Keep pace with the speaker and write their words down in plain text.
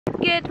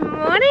Good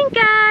morning,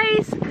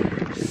 guys.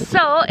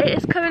 So it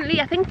is currently,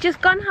 I think, just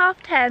gone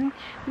 10:30.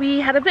 We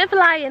had a bit of a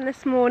lie-in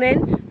this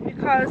morning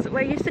because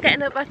we're used to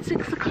getting up at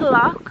 6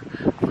 o'clock.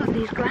 Got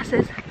these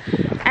glasses.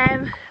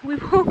 We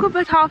woke up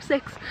at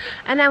 6:30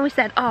 and then we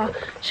said, oh,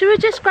 should we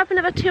just grab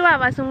another 2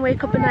 hours and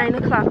wake up at 9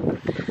 o'clock?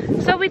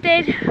 So we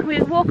did.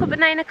 We woke up at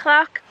 9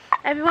 o'clock.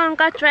 Everyone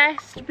got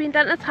dressed, been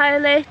down to the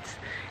toilets,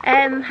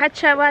 had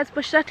showers,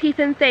 brushed our teeth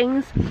and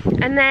things,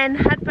 and then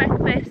had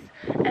breakfast.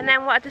 And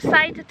then what I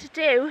decided to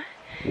do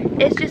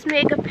is just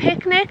make a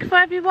picnic for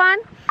everyone,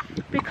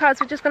 because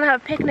we're just going to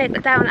have a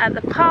picnic down at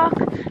the park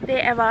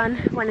later on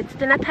when it's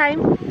dinner time.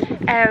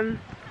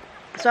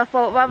 So I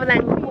thought, rather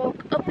than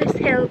walk up this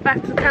hill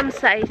back to the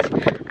campsite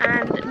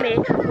and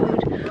make food,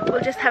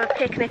 we'll just have a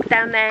picnic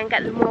down there and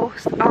get the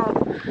most of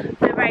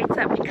the rides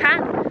that we can.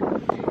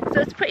 So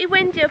it's pretty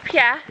windy up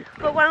here,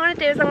 but what I'm going to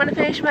do is I'm going to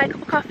finish my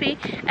cup of coffee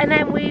and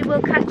then we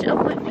will catch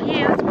up with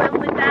you when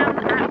we're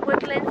down at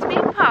Woodlands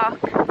theme park.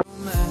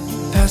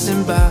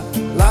 Passing by,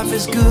 life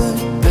is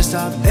good, best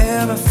I've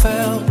ever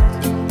felt.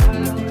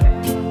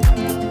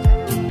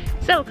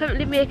 So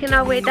currently making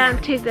our way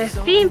down to the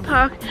theme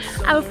park.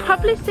 I would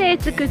probably say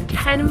it's a good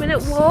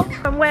 10-minute walk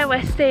from where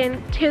we're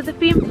staying to the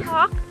theme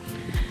park.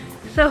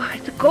 So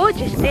it's a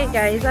gorgeous day,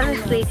 guys,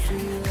 honestly.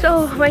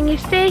 So when you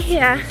stay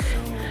here,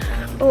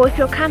 or if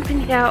you're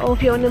camping here, or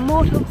if you're in a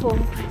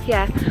motorhome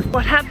here,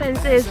 what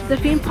happens is the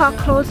theme park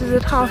closes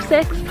at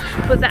 6:30,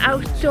 but the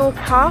outdoor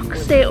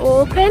parks stay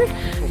open,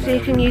 so you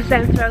can use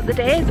them throughout the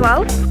day as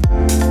well.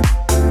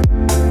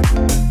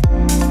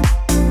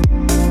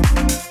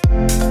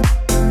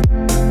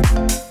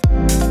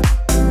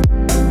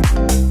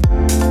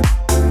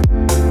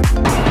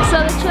 So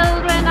the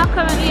children are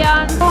currently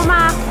on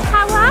Roma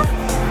Power.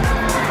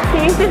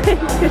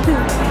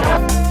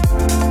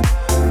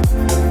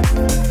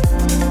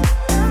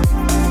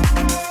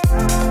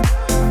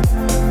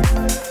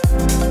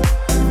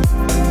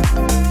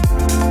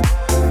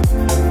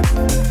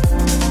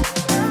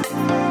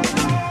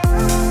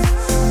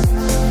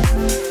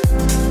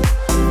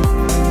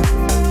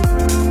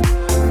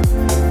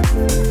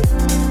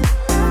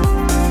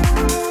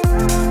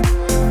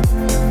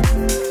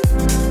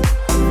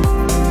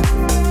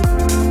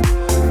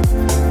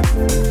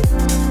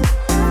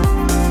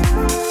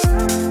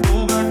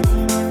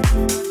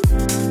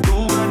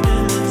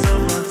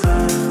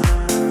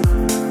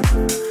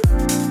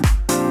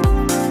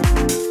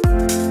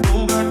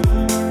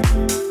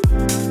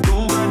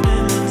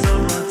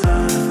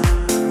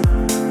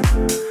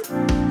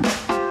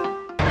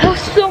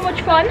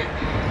 Fun,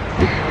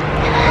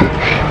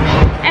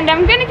 and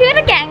I'm gonna do it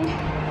again.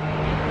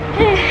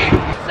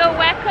 So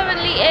we're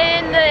currently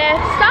in the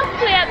soft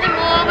play at the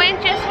moment,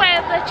 just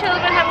where the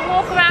children have a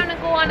walk around and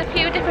go on a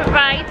few different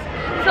rides.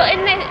 So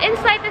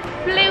inside this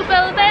blue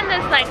building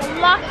there's like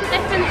lots of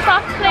different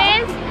soft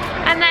plays,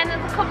 and then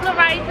there's a couple of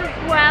rides as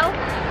well,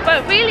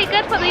 but really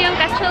good for the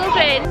younger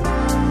children.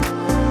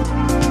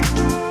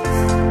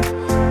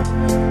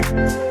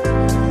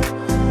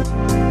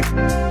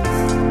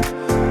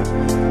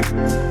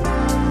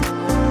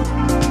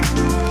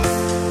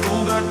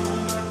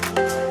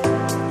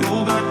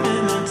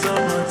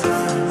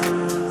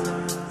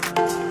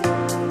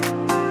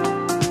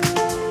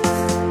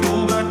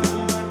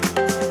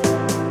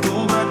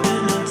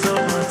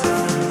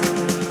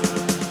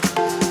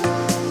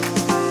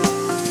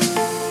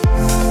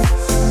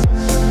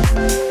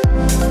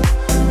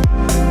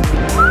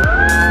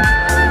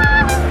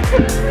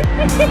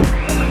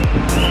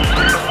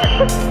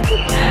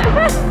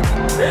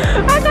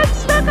 I got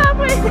stuck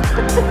halfway.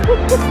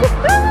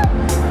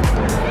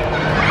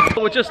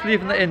 We're just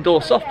leaving the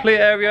indoor soft play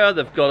area.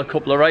 They've got a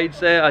couple of rides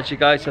there, as you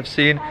guys have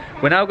seen.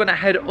 We're now going to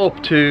head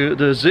up to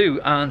the zoo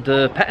and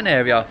the petting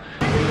area.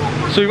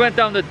 So we went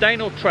down the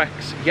dino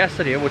tracks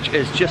yesterday, which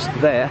is just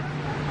there.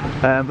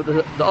 But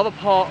the other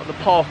part of the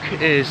park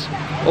is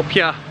up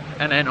here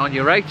and then on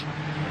your right.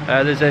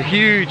 There's a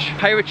huge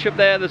pirate ship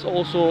there. There's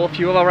also a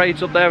few other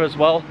rides up there as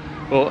well.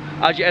 But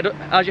as you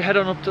head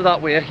on up to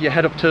that way, you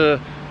head up to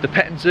the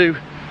petting zoo.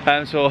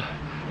 So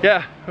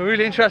yeah, we're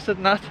really interested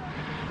in that.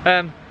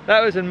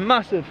 That was a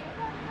massive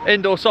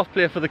indoor soft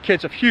play for the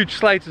kids, of huge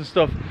slides and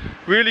stuff.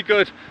 Really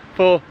good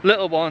for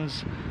little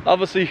ones.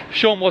 Obviously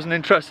Sean wasn't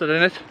interested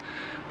in it,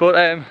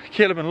 but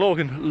Caleb and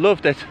Logan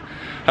loved it.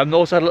 They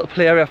also had a little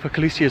play area for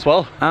Khaleesi as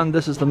well. And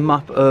this is the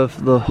map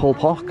of the whole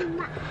park.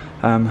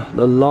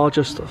 The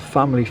largest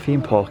family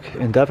theme park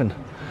in Devon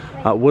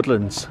at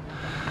Woodlands.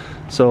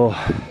 So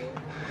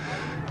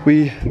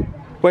we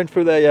went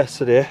through there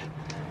yesterday,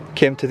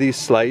 came to these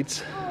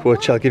slides,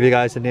 which I'll give you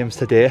guys the names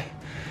today,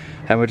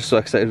 and we're just so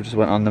excited we just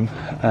went on them.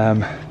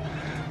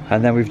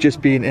 And then we've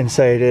just been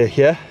inside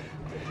here,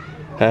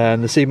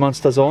 the sea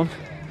monster zone.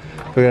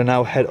 We're gonna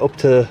now head up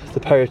to the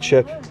pirate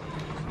ship,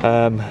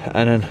 and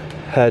then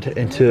head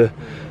into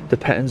the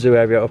petting zoo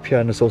area up here,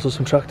 and there's also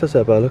some tractors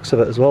there by the looks of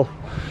it as well.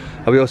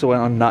 And we also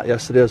went on that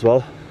yesterday as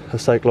well, the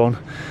Cyclone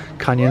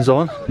Canyon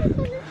Zone.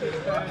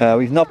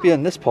 We've not been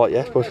in this part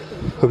yet, but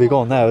we'll be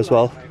going there as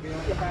well.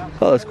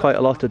 Well, there's quite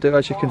a lot to do,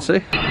 as you can see.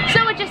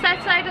 So we're just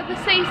outside of the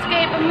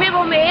seascape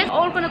mirror maze.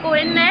 All gonna go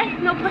in there.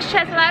 No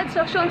pushchairs allowed,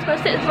 so Sean's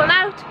gonna sit this one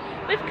out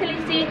with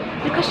Khaleesi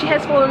because she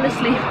has fallen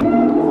asleep.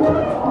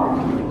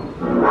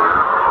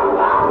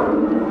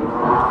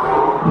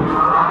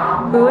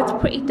 Oh, it's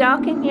pretty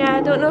dark in here.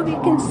 I don't know if you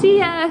can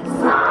see us.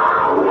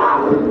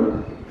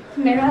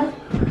 Mirror.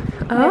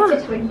 Oh,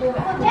 This window.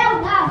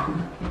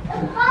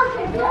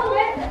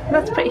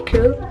 that's pretty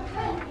cool.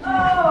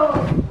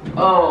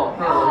 Oh,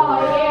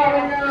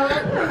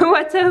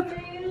 What's up?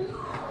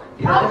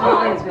 I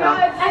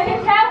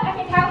can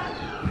tell.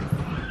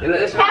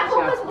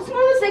 Careful, because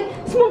someone was like,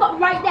 someone got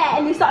right there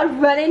and they started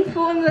running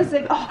for him. I was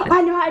like, oh,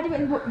 I know how to do it.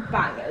 And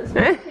bangers.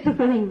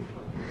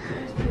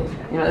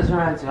 you know, this one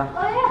around here.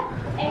 Oh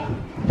yeah.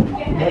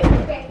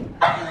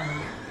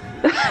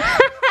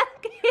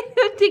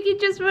 Did you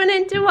just run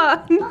into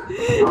one?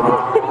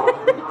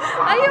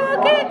 Are you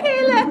okay,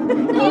 Kayla?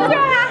 Keep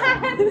your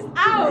hands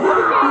out,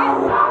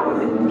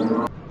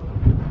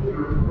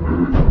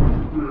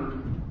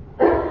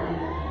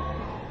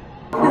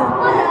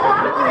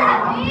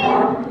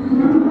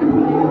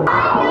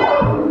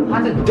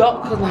 Had a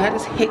duck because my head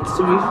just hits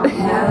the roof.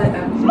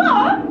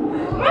 What?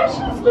 My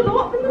shoes stood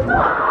up in the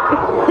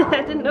dark.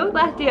 I didn't know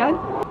that, Dion.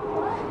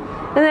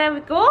 And there we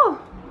go.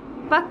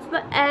 That's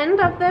the end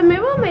of the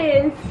mirror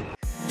maze.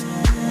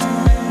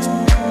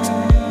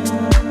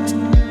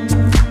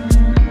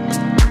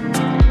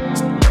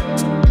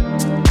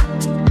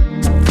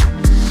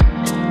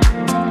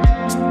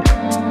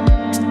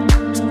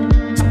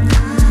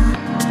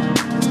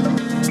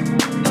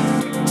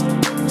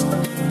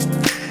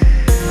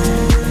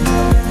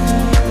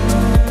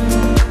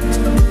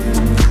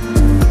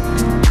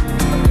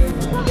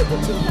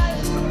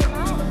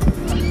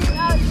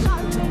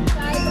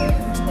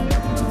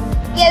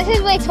 Yeah, this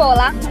is way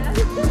taller.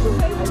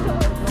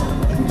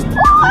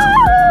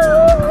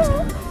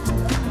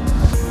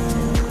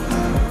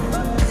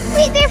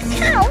 Wait, there's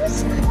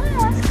cows?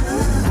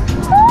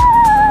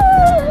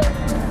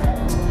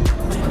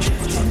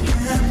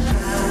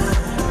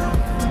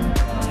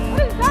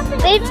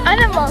 They're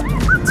animals.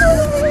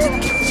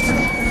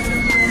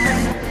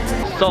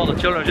 So the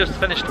children just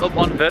finished up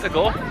on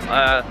Vertigo,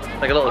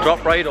 like a little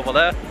drop ride over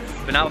there.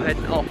 We're now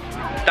heading up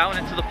down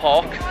into the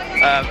park,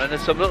 and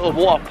there's some little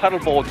water paddle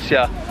boards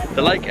here.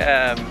 They're like,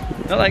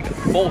 not like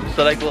boats,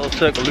 they're like little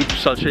circle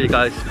loops. I'll show you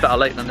guys better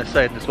lighting on this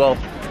side as well,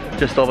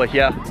 just over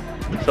here.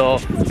 So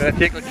we're gonna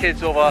take the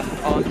kids over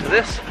onto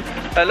this.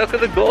 Look at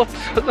the goats,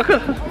 look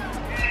at them.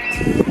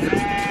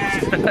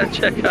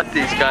 Check out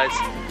these guys.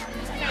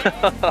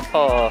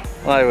 Oh,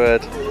 my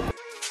word.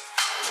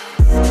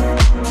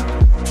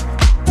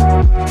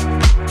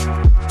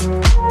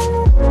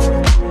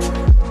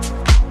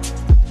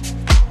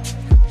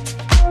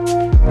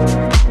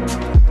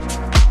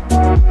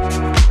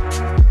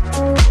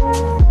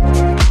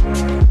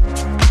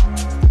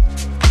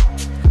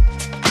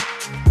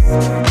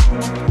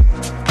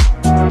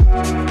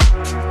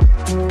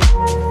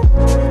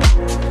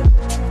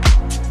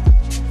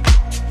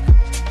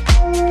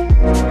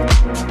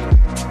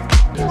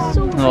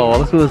 Oh,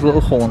 look at those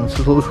little horns,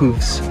 those little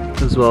hooves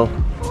as well.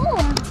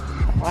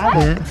 Wow.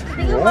 Yeah. I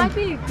think it might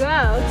be a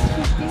girl.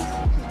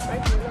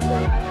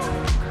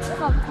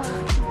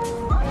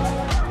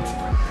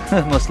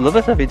 Must love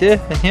it every day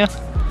in here.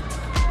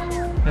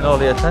 In all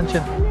the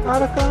attention.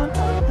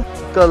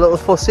 Got a little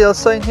for sale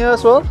sign here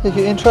as well, if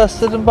you're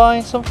interested in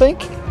buying something.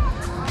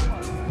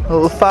 A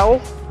little fowl.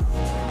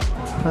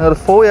 I got a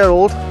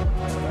 4-year-old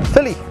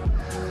filly.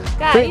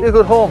 Guys, Pretty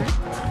good home.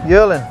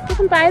 Yearling. you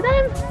can buy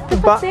them. They're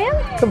for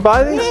sale. Can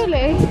buy these.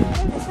 Really?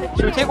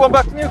 Should we take one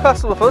back to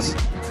Newcastle with us?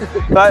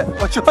 Right,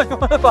 which one you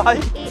want to buy?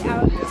 8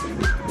 hours.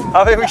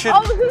 I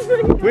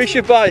think we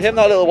should buy him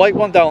that little white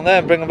one down there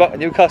and bring him back to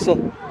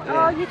Newcastle.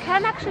 Oh, you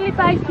can actually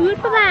buy food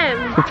for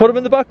them. We put him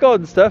in the back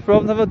garden stuff, rather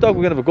than having a dog,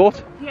 we're going to have a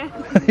goat. Yeah.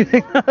 You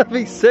think that'd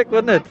be sick,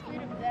 wouldn't it?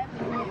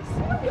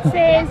 It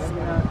says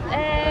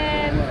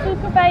food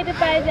provided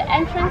by the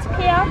entrance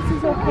kiosks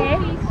is okay.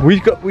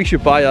 We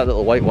should buy that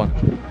little white one.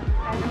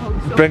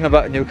 Bring him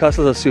back to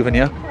Newcastle as a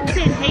souvenir. It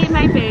says, hey,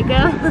 my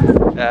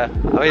bagel. Yeah,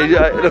 I mean,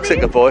 it looks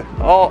like a boy.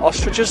 Oh,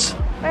 ostriches.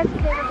 Where's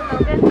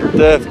Caleb?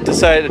 They've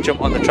decided to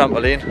jump on the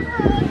trampoline.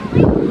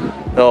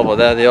 Oh, well,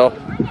 there they are.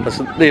 Let's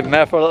leave them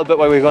there for a little bit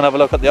while we're going to have a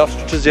look at the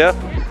ostriches, yeah?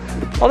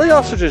 Oh, the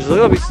ostriches, they're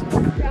going to be...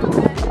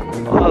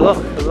 Oh, look,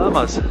 the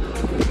llamas.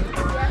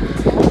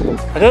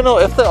 I don't know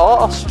if they are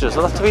ostriches,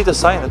 they'll have to read the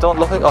sign, they don't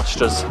look like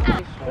ostriches.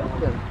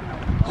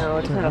 No,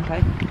 it's not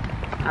okay.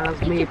 And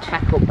that's me a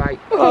check-up bite.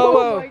 Oh,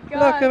 wow, my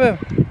God. look at him.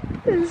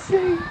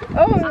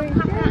 Oh my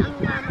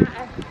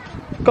God.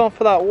 Gone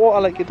for that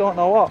water like you don't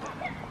know what.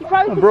 You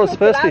probably bro's could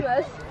take thirsty.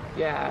 llamas.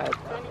 Yeah.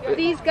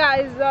 These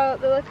guys,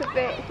 they look a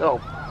bit... Oh,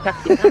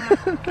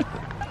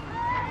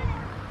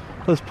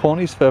 There's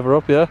ponies further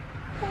up, yeah.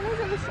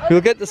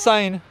 We'll get the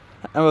sign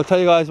and we'll tell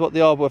you guys what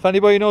they are, but if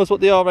anybody knows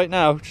what they are right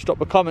now, just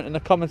drop a comment in the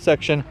comment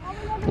section,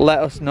 let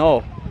us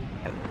know.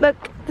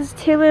 Look, there's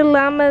 2 little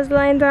llamas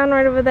lying down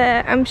right over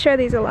there. I'm sure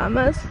these are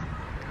llamas.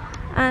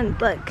 And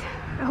look,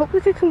 I hope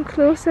we could come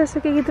closer so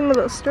I can give them a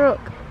little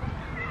stroke.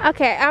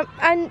 Okay,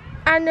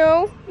 I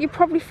know, you're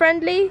probably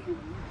friendly,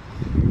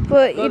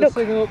 but you look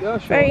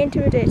very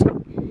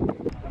intimidating.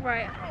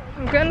 Right,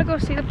 I'm gonna go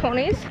see the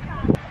ponies.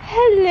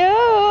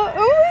 Hello!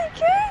 Oh my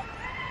god!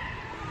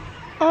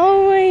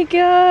 Oh my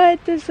god,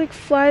 there's like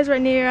flies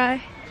right near your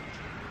eye.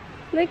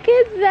 Look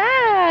at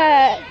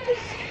that!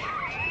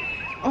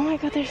 Oh my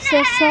god, they're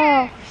so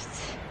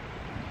soft.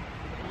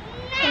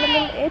 A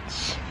little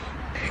itch.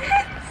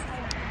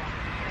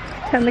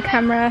 Turn the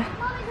camera.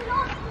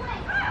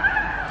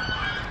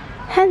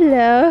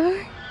 Hello.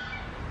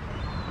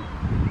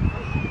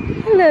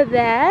 Hello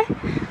there.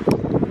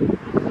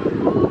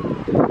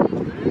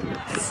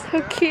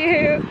 So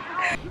cute.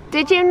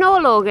 Did you know,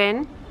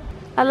 Logan,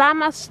 a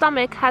llama's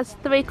stomach has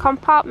 3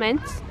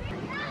 compartments?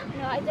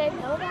 No, I didn't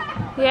know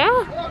that.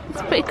 Yeah,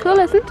 it's pretty cool,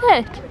 isn't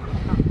it?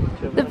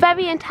 They're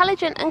very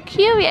intelligent and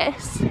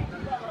curious.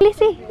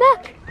 Lizzie,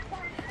 look.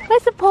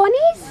 Where's the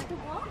ponies?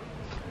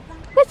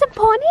 Where's the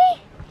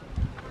pony?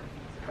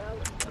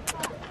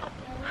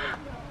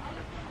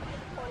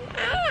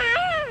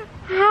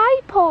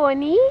 Hi,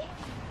 pony.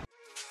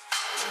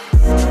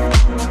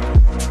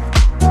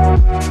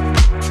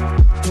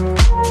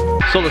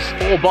 So there's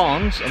 4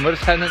 barns, and we're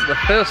just heading into the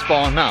first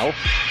barn now.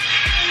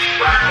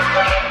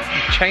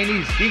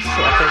 Chinese geese, I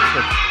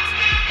think.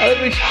 I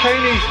think these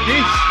Chinese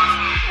geese.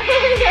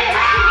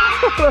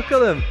 Look at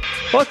them.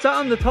 What's that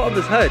on the top of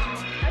his head? I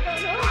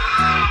don't know.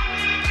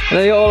 And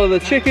then you got all of the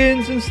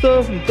chickens and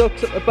stuff, and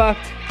ducks at the back.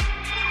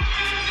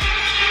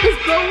 There's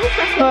bulls,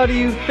 I How do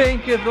you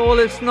think of all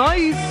this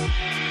noise?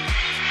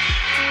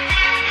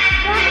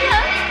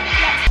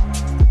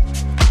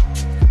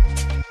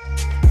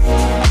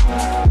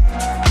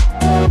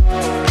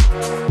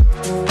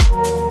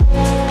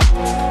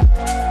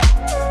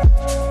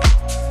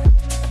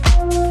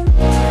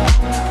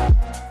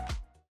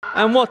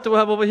 And what do we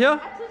have over here?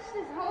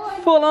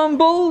 Full on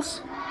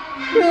bulls.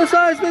 Look at the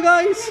size of the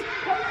guys.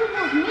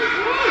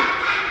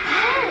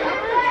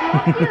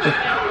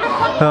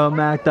 Oh,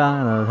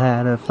 MacDonald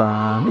had a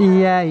farm,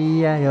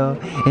 E-I-E-I-O,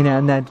 and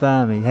on that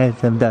farm he had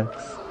some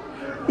ducks,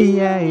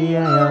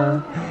 E-I-E-I-O.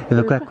 Have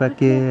a quack quack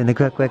here and a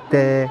quack quack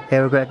there,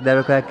 have a quack, there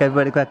a quack,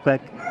 everybody quack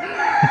quack.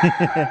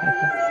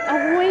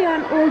 Are we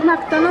on old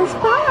MacDonald's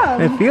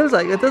farm? It feels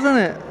like it, doesn't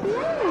it?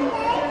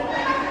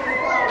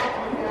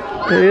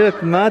 They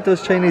look mad,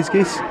 those Chinese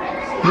geese.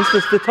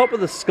 The top of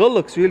the skull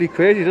looks really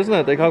crazy, doesn't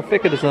it? Like how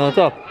thick it is on the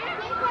top.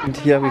 And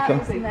here we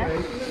come.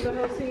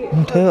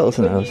 And turtles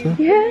in there, is there?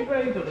 Yeah.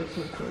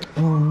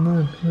 Oh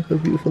no, look how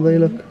beautiful they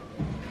look.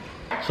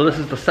 So this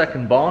is the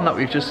second barn that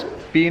we've just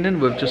been in.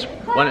 We've just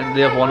went into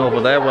the other one over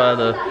there where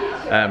the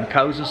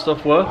cows and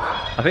stuff were.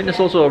 I think there's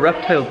also a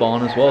reptile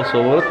barn as well,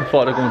 so we're looking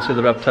forward to go and see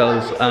the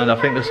reptiles, and I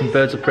think there's some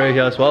birds of prey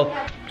here as well.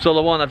 So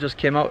the one I've just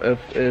came out of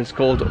is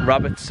called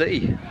Rabbit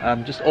City.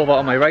 Just over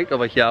on my right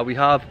over here we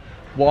have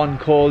one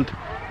called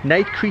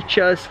Night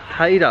Creatures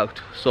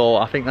Hideout. So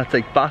I think that's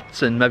like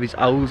bats and maybe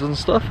owls and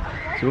stuff.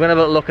 So we're gonna have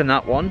a look in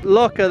that one.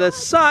 Look at the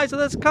size of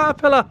this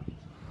caterpillar.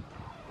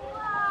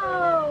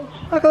 Whoa.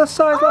 Look at the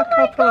size of that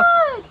caterpillar.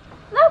 God.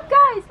 Look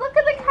guys, look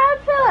at the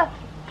caterpillar.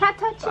 Can't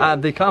touch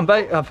it. They can't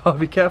bite. I've got to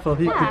be careful.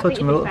 You can touch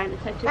them a little.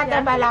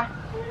 Caterpillar.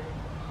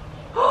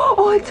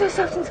 Oh, it's so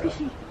soft and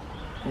squishy.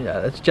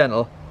 Yeah, it's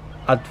gentle.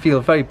 I'd feel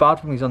very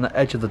bad when he's on the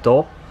edge of the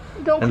door.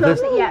 Don't And close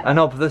this, it yet. I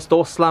know, but this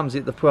door slams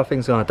it, the poor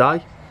thing's gonna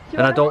die.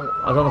 And I don't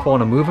know if I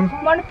want to move him.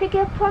 Want to pick it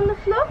up from the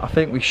floor? I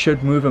think we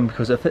should move him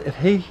because if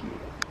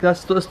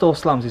this door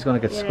slams, he's gonna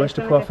get squished.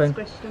 The poor thing.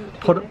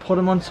 Put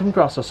him on some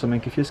grass or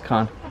something if you just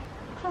can.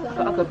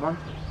 Got a good one.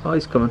 Oh,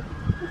 he's coming.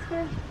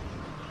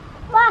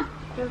 What?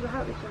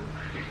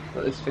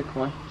 Got this thick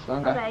one. It's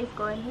longer. Okay,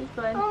 he's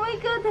going. Oh my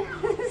god,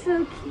 this is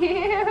so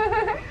cute.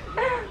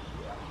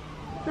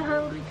 The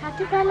hungry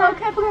caterpillar. Oh,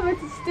 caterpillar is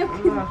stuck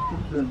in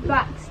his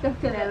back,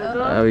 stuck in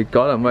it. We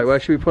got him. Right, where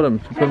should we put him?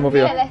 Put him over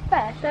here. Left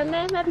first, and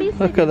then maybe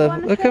Look at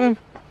him. Look at him.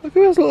 Look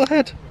at his little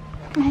head.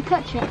 Can I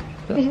touch it?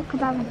 Yeah.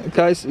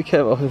 Guys, be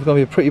careful. There's gonna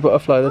be a pretty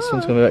butterfly. This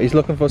one's gonna be. He's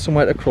looking for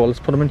somewhere to crawl. Let's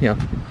put him in here.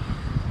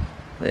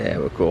 There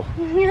we go.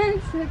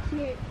 It's so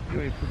cute.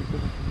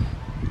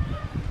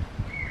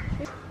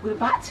 With the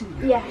bats in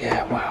there? Yeah.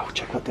 Yeah, wow,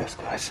 check out this,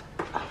 guys.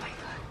 Oh my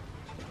god.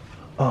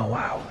 Oh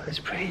wow, it's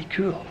pretty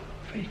cool.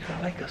 Pretty cool,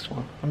 I like this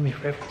one. One of my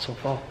favourites so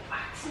far.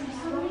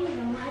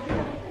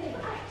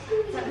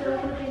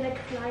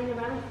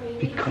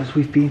 Because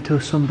we've been to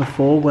some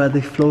before where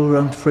they flow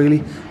around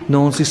freely.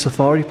 Nornsey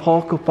Safari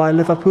Park up by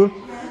Liverpool.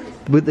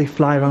 Would they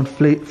fly around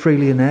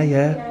freely in there,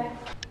 yeah?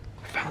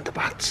 We found the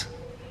bats.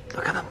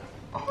 Look at them.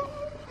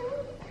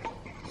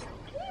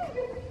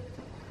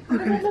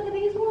 Look at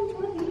these ones.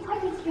 What are these? I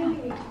can scare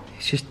you.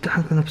 He's just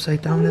hanging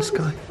upside down, this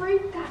guy.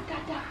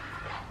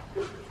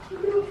 Look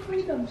at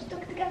freedom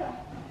stuck together.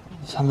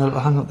 Just having a little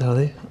hang up there, are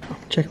they?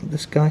 Check out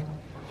this guy.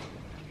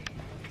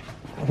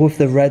 With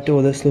the red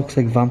door, this looks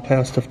like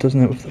vampire stuff,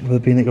 doesn't it? With there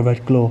being like a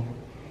red glow.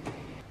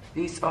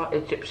 These are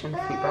Egyptian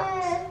fruit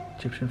bats.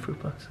 Egyptian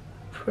fruit bats.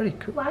 Pretty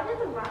cool. Why do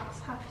the rats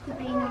have to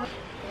be in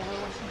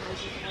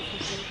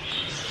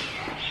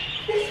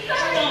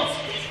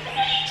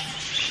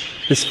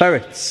There's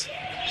ferrets.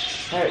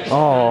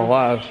 Oh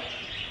wow.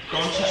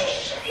 Look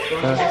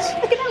at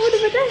that one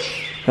over there.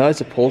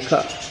 That's a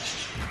polecat.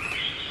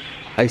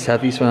 I used to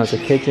have these when I was a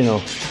kid, you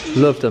know.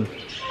 Loved them.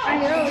 I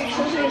know, it's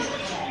lovely.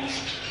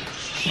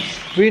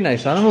 Really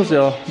nice animals they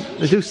are.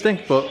 They do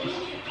stink, but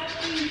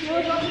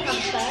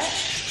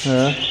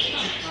yeah.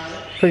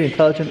 Pretty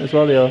intelligent as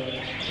well they are.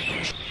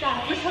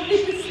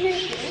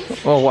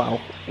 Oh wow.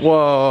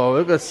 Whoa,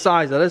 look at the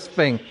size of this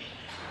thing.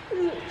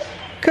 Look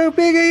how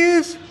big he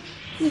is.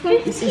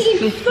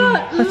 15 foot long.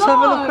 Let's have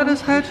a look at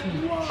his head.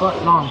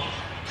 Foot long.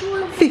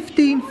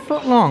 15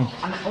 foot long.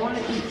 And all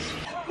it eats.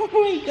 Oh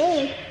my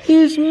god.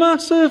 He's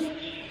massive.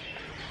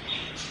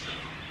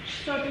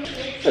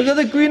 Look at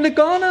the green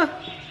Lagana.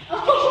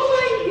 Oh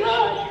my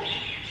god.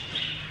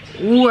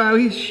 Wow,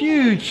 he's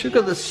huge. Look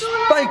at the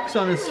spikes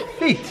on his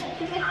feet.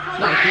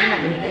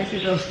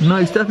 No,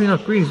 he's definitely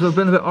not green. He's a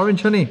bit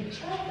orange, honey.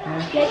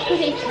 Let's put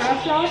it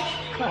camouflage.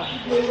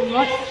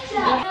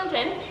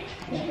 Children,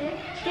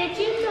 did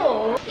you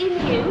know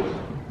emu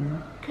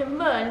can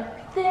run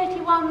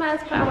 31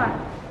 miles per hour?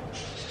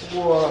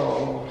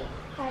 Whoa.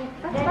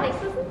 That's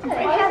fast, isn't it?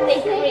 They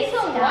create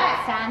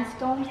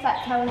sandstorms,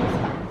 that's how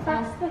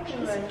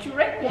it's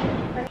Stripping.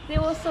 They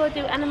also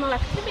do animal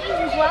activities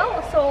as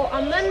well. So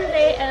on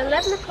Monday at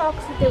 11 o'clock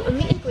they do a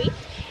meet and greet.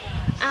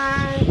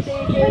 And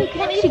they do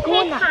guinea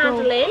pig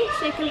handling,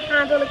 so you can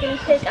handle a guinea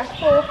pig at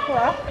 4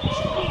 o'clock.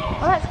 Oh,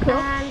 that's cool.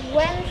 And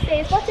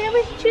Wednesdays, what day are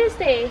we?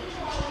 Tuesday.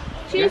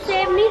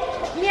 Tuesday,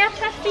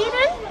 meerkat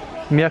feeding.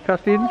 Meerkat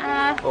feeding?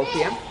 4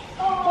 p.m.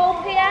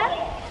 4 p.m.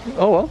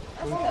 Oh well.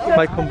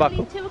 Might come back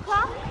up. 2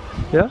 o'clock.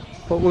 Yeah,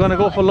 but we're gonna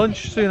go for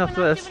lunch soon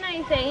after We're not this. doing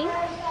anything.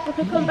 We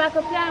could come back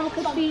up here and we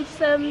could feed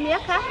some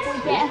meerkats.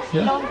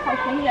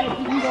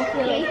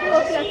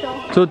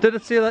 So did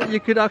it say that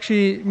you could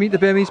actually meet the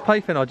Burmese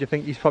python, or do you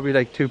think he's probably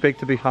like too big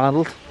to be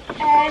handled?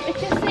 It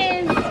just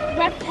says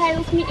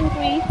reptiles meet and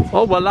greet.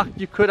 Oh well,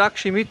 you could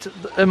actually meet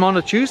him on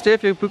a Tuesday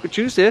if you book a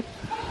Tuesday.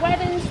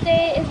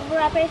 Wednesday is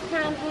rabbit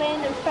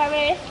handling and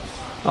ferrets.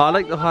 Oh, I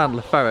like to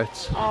handle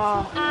ferrets.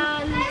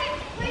 And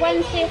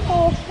Wednesday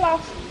 4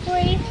 o'clock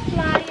free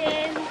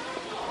flying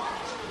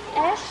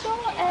airshot.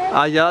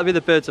 Ah yeah, that'd be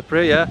the birds of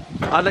prey, yeah.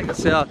 I'd like to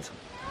see that.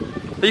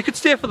 But you could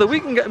stay for the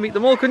week and get to meet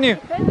them all, couldn't you?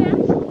 You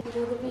know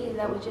the bee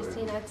that we just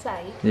seen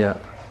outside? Yeah.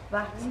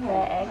 That's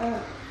their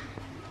egg.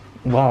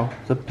 Wow,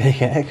 it's a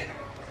big egg.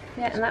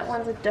 Yeah, and that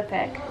one's a duck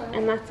egg.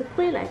 And that's a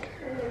quail egg.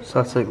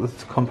 So that's like the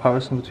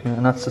comparison between,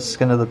 and that's the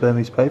skin of the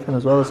Burmese python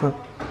as well, isn't it?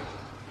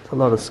 It's a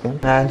lot of skin.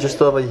 And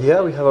just over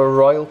here we have a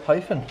royal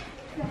python.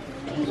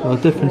 So a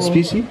different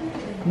species.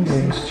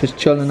 It's just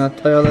chilling at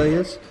tail there he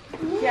is.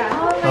 Yeah.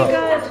 Oh my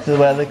god. This is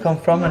where they come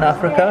from in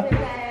Africa.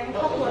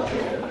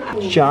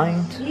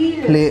 Giant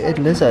plated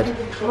lizard. Look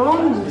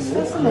at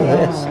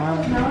this.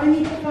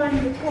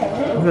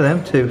 Look at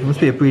them two. It must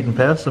be a breeding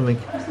pair or something.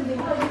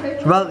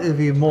 It's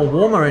relatively more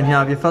warmer in here.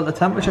 Have you felt the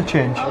temperature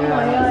change?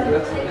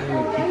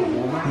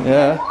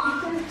 Yeah.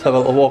 Let's have a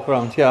little walk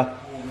around here.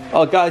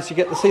 Oh guys, you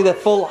get to see the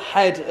full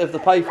head of the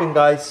python,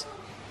 guys.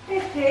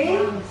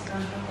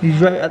 He's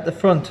right at the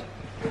front.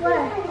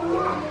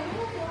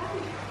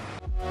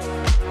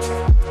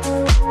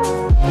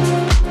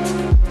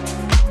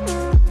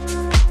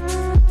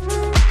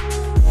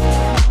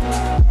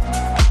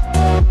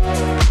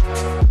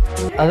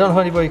 I don't know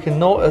if anybody can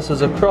notice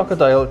there's a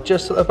crocodile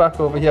just at the back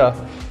over here.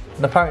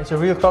 And apparently it's a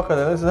real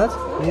crocodile, isn't it?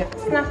 Yeah.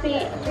 Snappy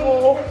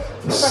dwarf.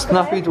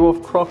 Snappy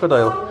dwarf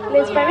crocodile.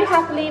 Lives very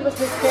happily with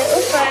his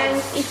little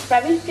friends, eats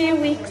very few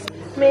weeks,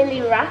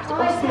 mainly rat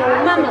or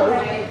small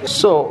mammals.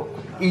 So,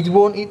 you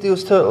won't eat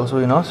those turtles,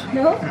 will you not?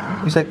 No?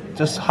 He's like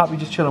just happy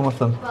just chilling with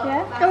them.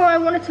 Yeah. Oh, I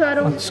want a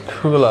turtle. That's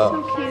cooler.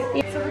 So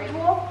cute. So the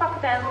dwarf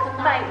crocodile can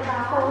fight with a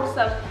force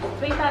of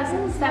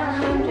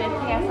 3,700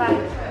 psi.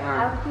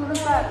 How cool is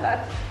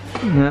that?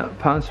 Yeah,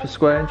 pounds per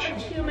square inch. A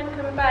human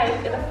can bite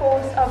with a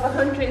force of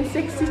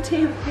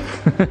 162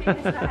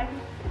 psi.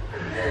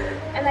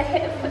 And a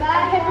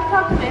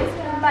hippopotamus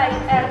can bite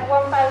at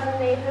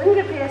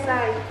 1,800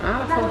 psi. I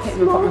thought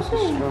hippopotamus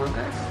was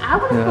stronger. I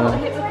would have thought a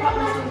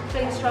hippopotamus was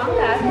big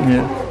stronger.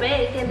 Yeah. It's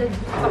big and it's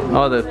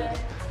Oh, the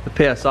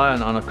PSI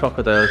on a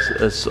crocodile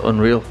is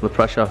unreal, the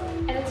pressure.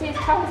 And it says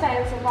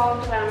crocodiles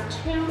evolved around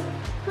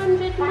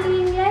 200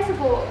 million years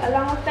ago,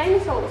 along with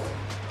dinosaurs.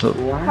 Look,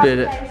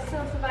 Crocodiles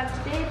still survive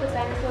today, but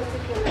dinosaurs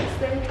became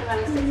extinct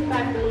around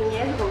 65 million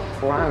years ago.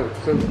 Wow,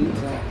 so deep.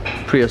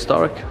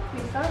 prehistoric.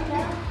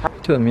 Yeah.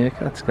 Two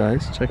meerkats,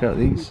 guys. Check out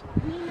these.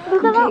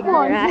 Look at that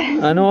one.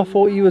 I know, I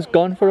thought he was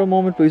gone for a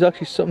moment, but he's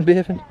actually something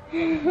bathing.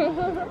 Look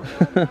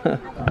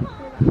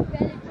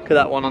at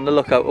that one on the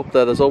lookout up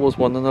there. There's always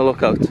one on the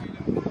lookout.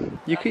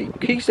 You could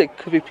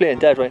be playing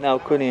dead right now,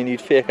 couldn't he? And you'd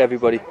fake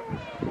everybody.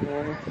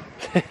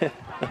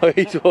 Oh,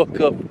 he's woke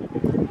up.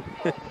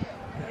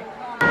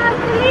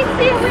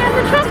 Khaleesi, we're on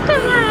the tractor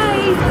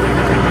ride.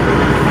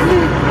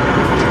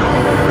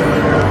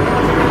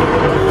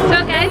 So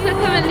guys, we're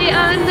currently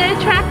on the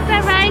tractor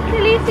ride.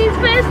 Khaleesi's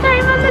first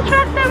time on the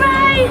tractor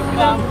ride.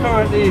 I'm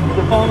currently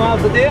the farm out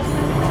today.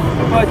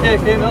 We're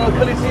taking little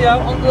Khaleesi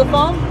out onto the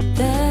farm.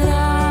 That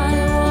I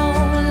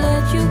won't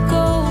let you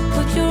go.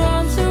 Put your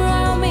arms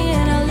around me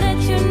and I'll let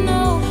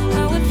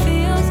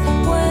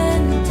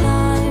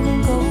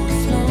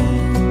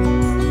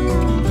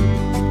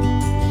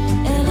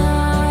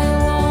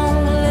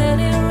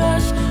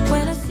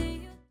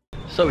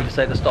so we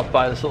decided to stop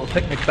by this little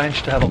picnic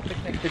bench to have a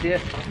picnic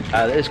today.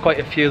 There is quite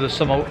a few. There's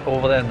some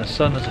over there in the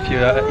sun, there's a few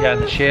here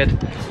in the shade.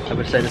 And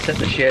we decided to sit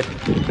in the shade.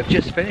 We've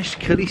just finished.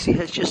 Khaleesi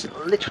has just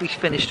literally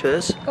finished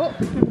hers. Oh.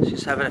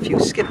 She's having a few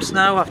skips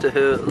now after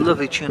her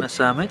lovely tuna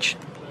sandwich.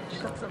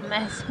 She's got some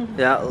mess.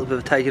 Yeah, a little bit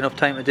of tidying up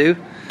time to do.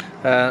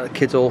 The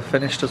kids all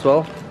finished as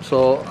well.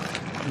 So,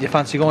 you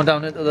fancy going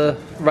down into the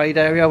ride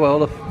area where all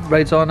the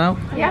rides are now?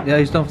 Yeah. Yeah,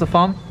 he's done for the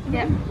farm?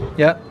 Yeah.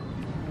 Yeah.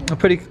 A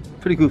pretty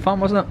good farm,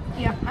 wasn't it?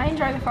 Yeah, I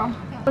enjoy the farm.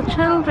 The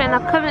children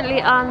are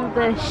currently on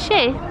the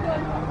ship,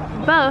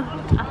 but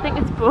I think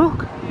it's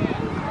broke.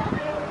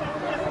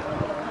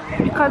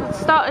 Because it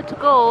started to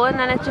go and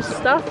then it just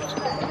stopped.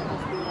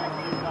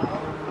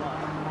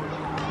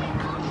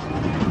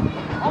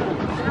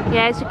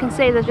 Yeah, as you can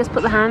see, they've just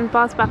put the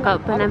handbars back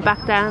up and then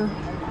back down.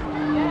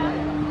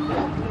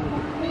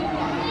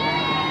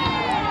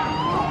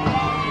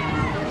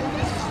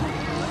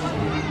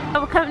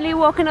 We're currently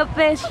walking up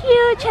this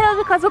huge hill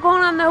because we're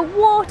going on the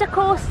water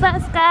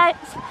coasters, guys.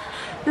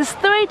 There's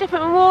 3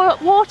 different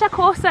water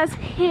coasters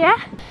here.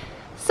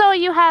 So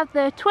you have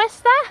the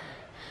Twister,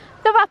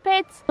 the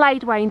Rapids,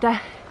 Sidewinder,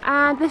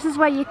 and this is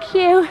where you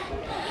queue.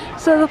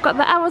 So they've got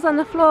the hours on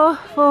the floor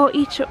for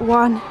each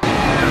one.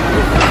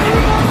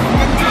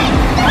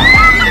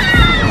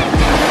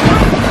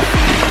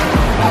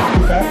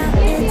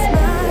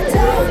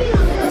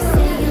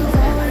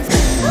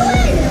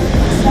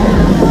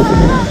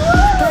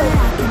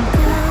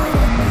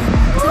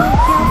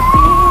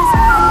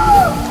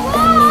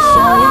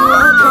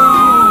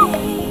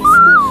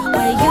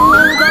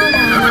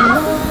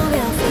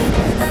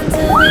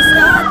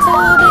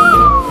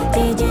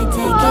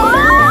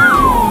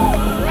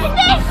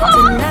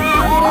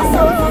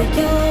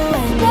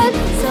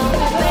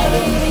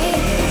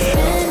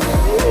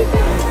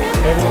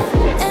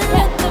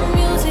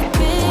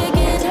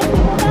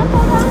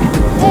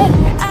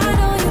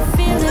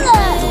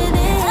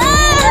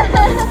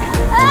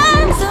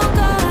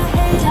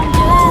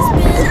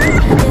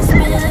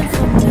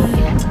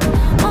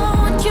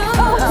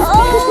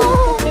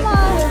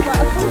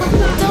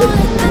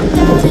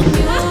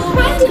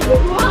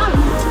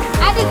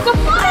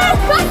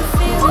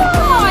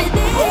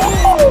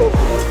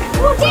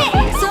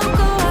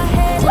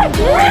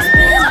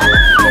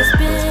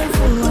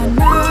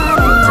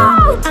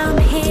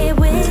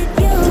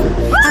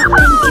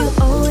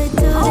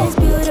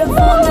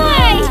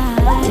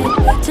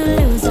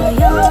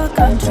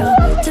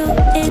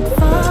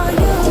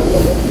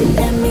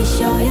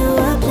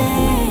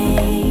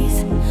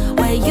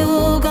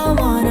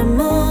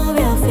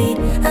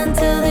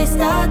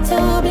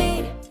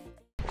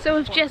 So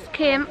we've just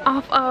came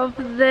off of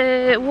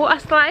the water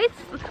slides,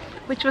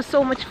 which was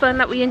so much fun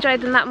that we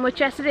enjoyed them that much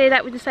yesterday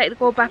that we decided to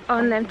go back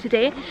on them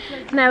today.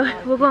 Now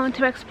we're going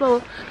to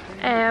explore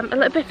a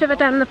little bit further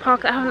down in the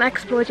park that I haven't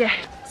explored yet.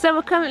 So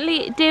we're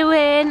currently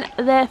doing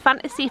the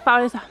Fantasy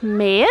Forest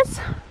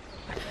maze.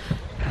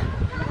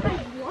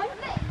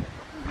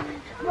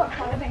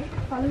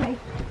 Follow me.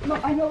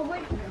 Look, I know the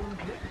way.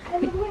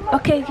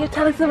 Okay, you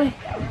tell us the way.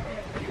 I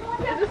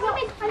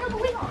know the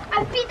way.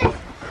 I'll beat this.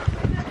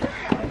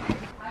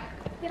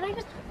 Did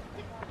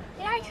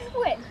I just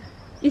win?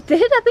 You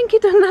did? I think you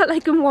done that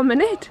like in 1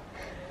 minute.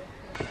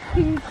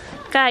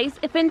 Guys,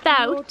 if in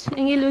doubt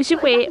and you lose your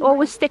way,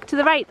 always stick to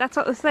the right. That's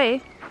what they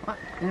say. What?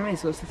 You know what I mean?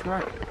 So it's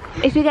right.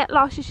 If you get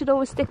lost, you should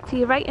always stick to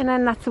your right, and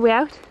then that's the way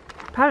out.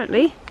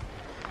 Apparently.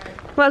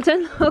 Well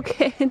done.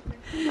 Okay.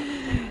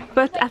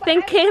 But I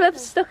think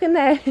Caleb's stuck in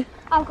there.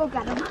 I'll go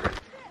get him.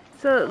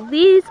 So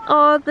these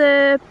are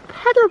the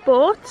pedal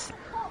boats,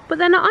 but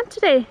they're not on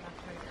today,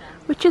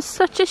 which is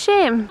such a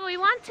shame. We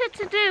wanted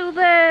to do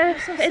the,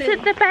 is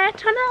it the Bear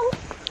Tunnel?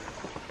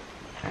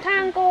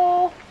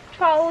 Tango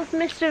Trolls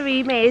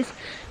Mystery Maze,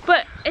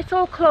 but it's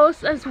all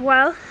closed as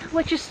well,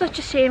 which is such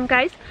a shame,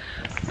 guys.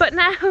 But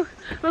now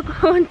we're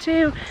going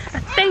to, I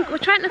think we're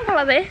trying to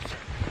follow this.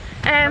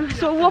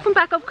 So we're walking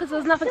back up because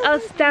there's nothing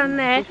else down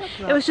there.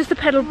 It was just the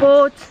pedal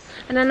boards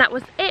and then that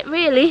was it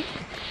really.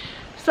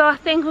 So I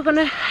think we're going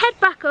to head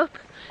back up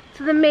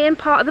to the main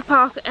part of the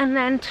park and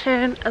then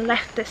turn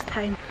left this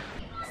time.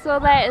 So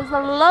there is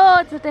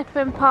loads of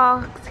different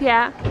parks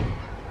here.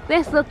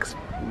 This looks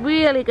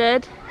really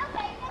good.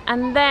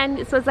 And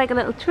then so it's like a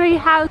little tree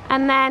house,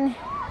 and then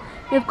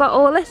we've got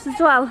all this as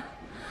well.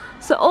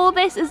 So all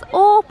this is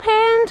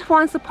opened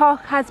once the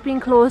park has been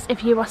closed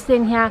if you are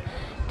staying here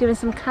doing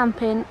some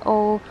camping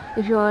or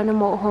if you're in a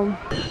motorhome.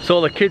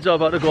 So the kids are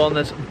about to go on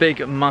this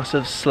big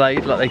massive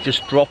slide that like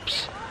just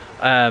drops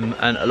and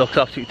it looks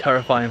absolutely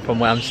terrifying from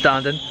where I'm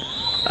standing.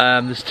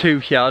 There's 2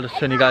 here. I'll just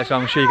turn you guys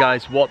around and show you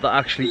guys what that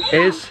actually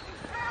is.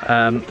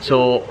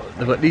 So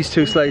they've got these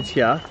 2 slides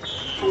here,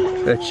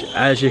 which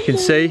as you can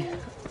see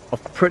are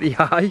pretty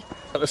high.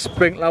 Got the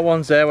sprinkler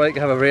ones there where you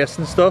can have a race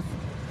and stuff.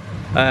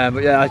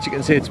 But yeah, as you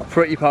can see, it's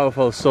pretty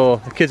powerful. So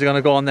the kids are going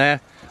to go on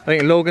there. I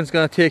think Logan's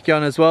going to take you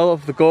on as well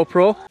with the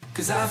GoPro.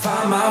 'Cause I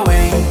found my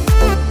way.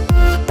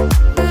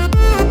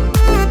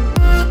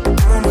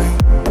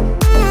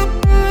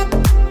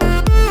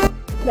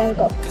 There we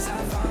go. 'Cause I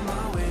found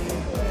my way.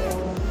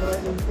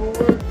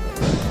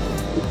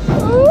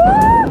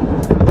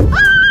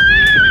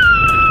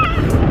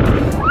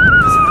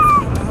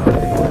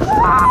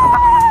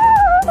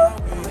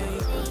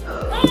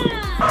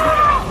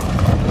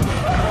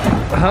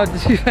 How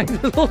did you find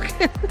it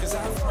looking?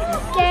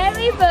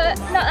 Scary, but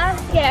not that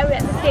scary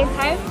at the same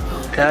time.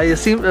 Yeah, you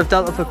seem to have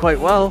dealt with it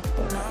quite well. Do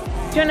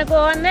you want to go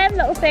on them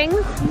little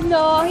things?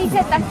 No, he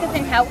said that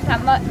doesn't help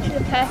that much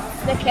with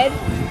the kids.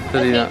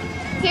 Did he not?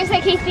 Feels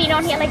like he's been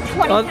on here like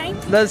 20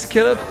 times. Let's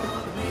kill him.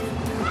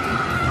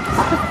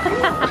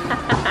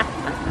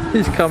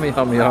 He's coming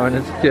on me on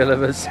his kill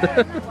us. I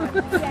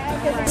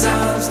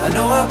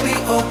know I'll be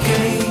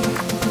okay,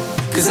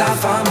 'cause I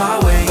found my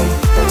way.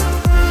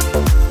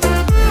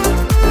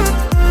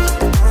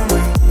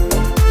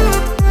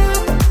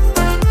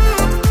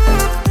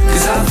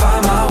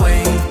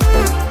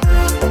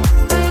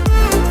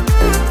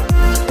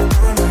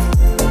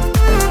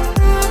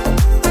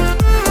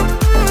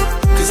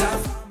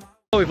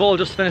 We've all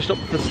just finished up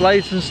the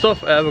slides and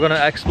stuff. We're going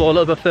to explore a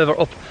little bit further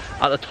up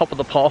at the top of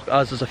the park,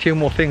 as there's a few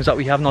more things that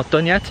we have not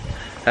done yet.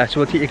 So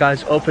we'll keep you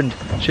guys up and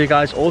show you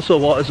guys also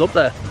what is up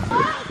there.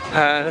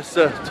 It's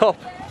the top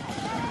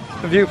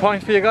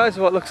viewpoint for you guys,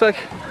 what it looks like.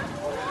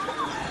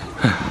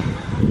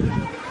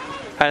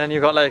 And then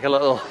you've got like a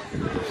little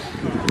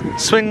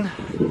swing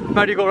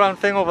merry-go-round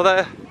thing over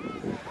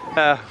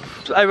there.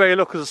 So everywhere you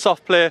look is a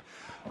soft play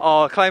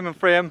or climbing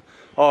frame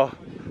or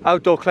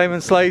outdoor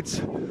climbing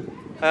slides.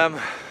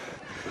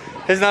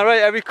 Isn't that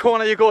right? Every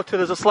corner you go to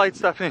there's a slide,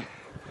 Stephanie.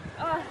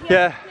 Oh,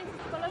 Yeah.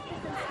 Full of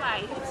different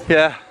slides.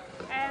 Yeah.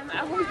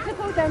 I want to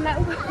go down that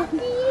one.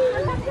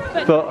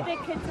 But But- no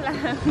big kids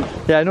allowed.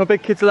 Yeah, no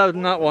big kids allowed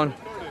in that one.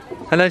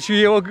 And then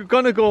you were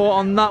gonna go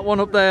on that one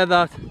up there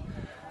that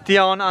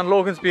Dion and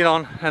Logan's been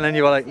on, and then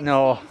you were like,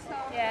 no.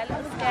 Yeah, a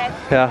little scared.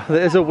 Yeah,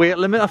 there is a weight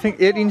limit, I think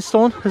 18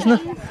 stone, isn't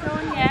it? 18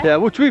 stone, yeah. Yeah,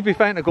 which we'd be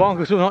fine to go on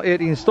because we're not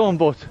 18 stone,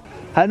 but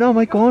I know I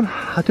might go on.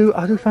 I do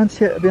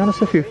fancy it, to be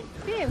honest with you.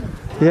 Do you?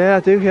 Yeah, I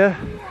do, yeah.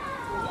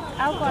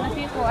 I'll go on if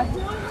you go on.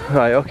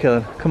 Right, okay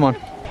then, come on.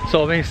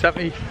 So me and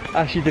Stephanie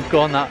actually did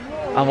go on that,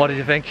 and what did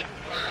you think?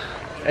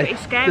 Pretty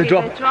scary, The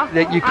drop, the drop,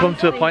 like you come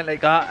to a honestly. point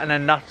like that, and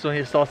then that's when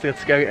it starts to get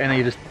scary, and then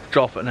you just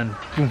drop it, and then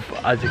boom,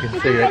 as you can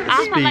see, like the I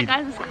felt speed. like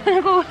I was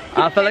gonna go.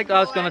 I felt like I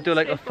was gonna do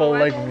like a full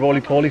like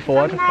roly-poly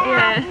forward,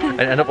 Yeah.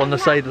 and end up on the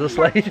side of the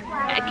slide.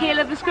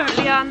 Caleb is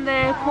currently on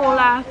the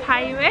Polar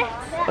Pirate.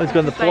 I was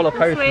going the polar Like the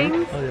pirate.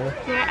 swings. Oh yeah.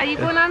 Yeah. Are you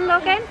going on,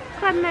 Logan?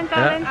 Come on then,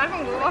 darling. I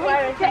can go on.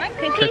 Where is it?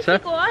 Can Kids,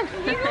 Casey go on?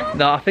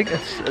 No, I think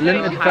it's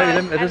limited, very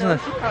limited, isn't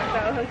it?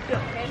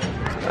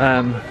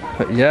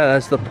 But yeah,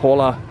 there's the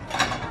polar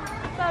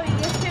Sorry,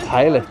 you're too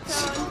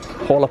pilots.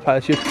 Polar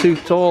pilots. You're too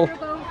tall.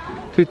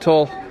 Too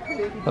tall.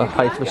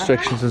 Height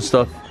restrictions and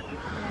stuff.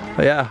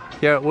 But yeah,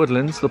 here at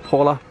Woodlands, the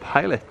polar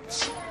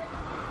pilots.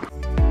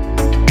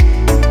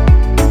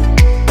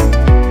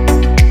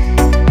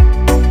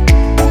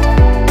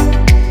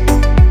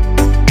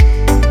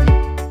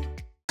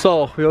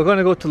 So we were going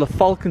to go to the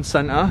Falcon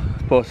Centre,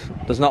 but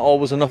there's not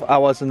always enough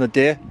hours in the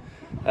day.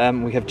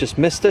 We have just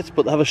missed it,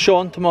 but they have a show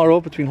on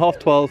tomorrow between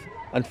 12:30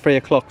 and 3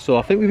 o'clock. So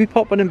I think we'll be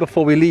popping in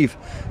before we leave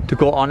to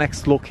go our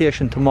next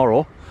location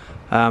tomorrow.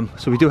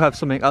 So we do have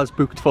something else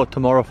booked for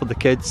tomorrow for the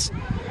kids.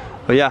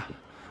 But yeah,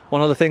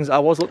 one of the things I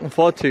was looking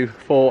forward to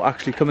for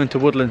actually coming to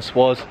Woodlands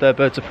was their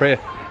birds of prey,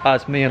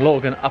 as me and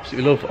Logan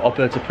absolutely love our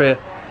birds of prey.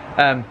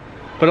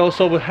 But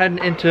also we're heading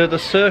into the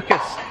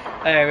circus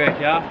area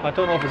here. I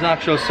don't know if it's an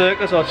actual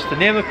circus or just the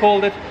name they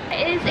called it.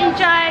 It is a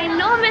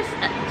ginormous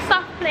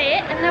soft play,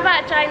 another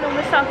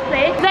ginormous soft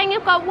play. Then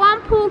you've got one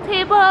pool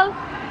table,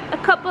 a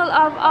couple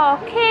of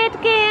arcade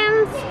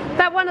games.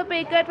 That one will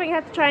be good when you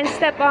have to try and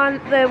step on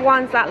the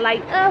ones that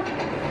light up.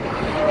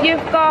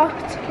 You've got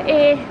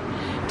a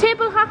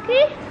table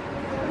hockey,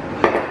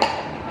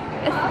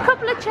 a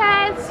couple of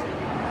chairs.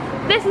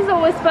 This is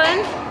always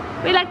fun.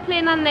 We like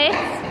playing on this.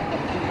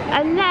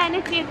 And then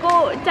if you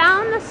go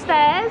down the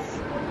stairs,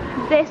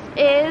 this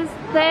is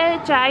the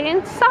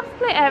giant soft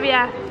play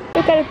area.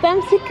 We've got a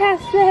bouncy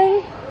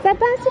castle. Is that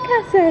bouncy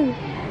castle?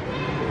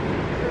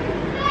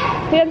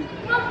 Here.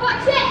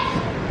 Watch it!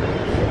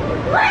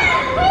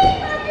 Wow!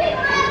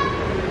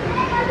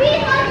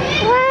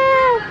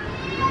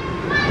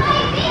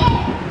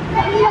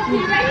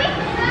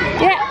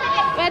 Yeah,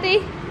 ready?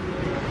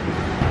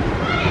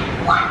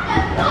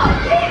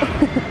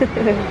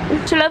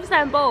 She loves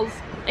them balls.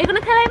 Are you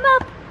gonna climb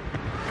up?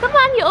 Come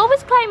on, you're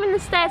always climbing the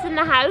stairs in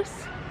the house.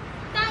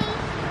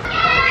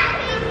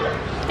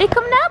 Are you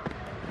coming up?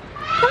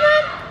 Come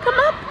on, come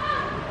up.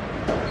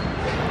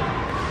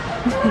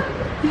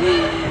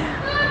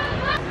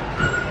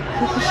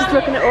 She's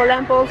looking at all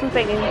them balls and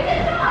thinking,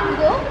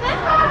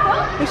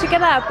 we should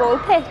get our ball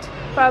pit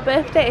for our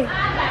birthday.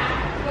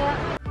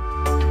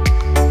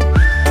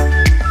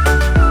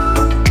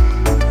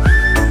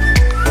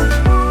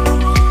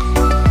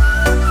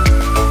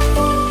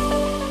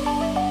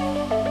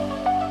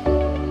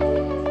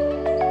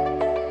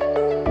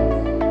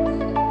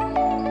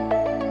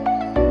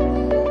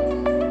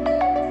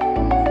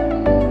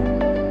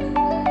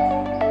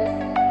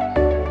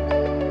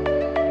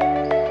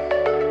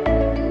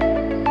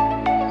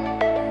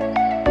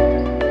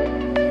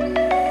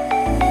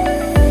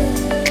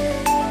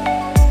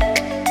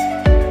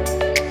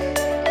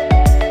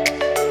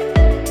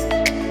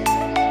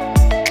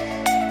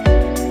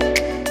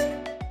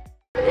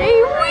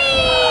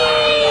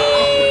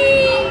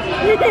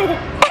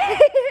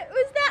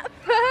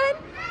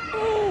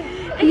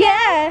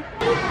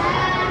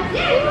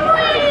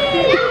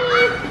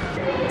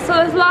 So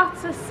there's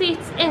lots of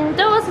seats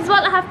indoors as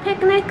well to have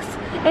picnics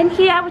in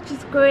here, which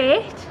is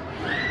great.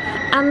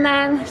 And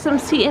then some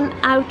seating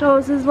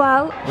outdoors as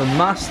well. The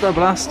Master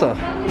Blaster.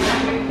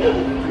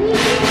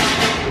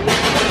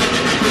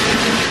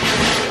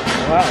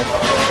 Wow.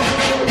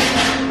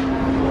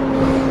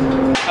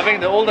 I think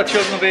the older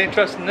children will be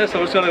interested in this.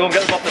 I'm just going to go and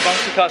get them off the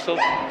bouncy castle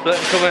so they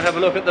can come and have a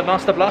look at the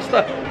Master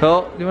Blaster.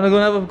 So, you want to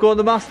go and go on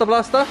the Master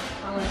Blaster?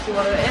 I'm going to see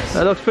what it is.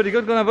 That looks pretty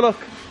good. Go and have a look.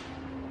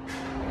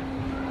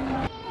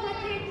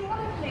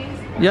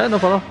 Yeah, no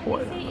problem.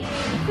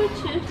 Fruit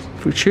shoot.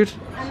 Fruit shoot. She's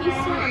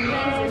so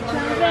amazing.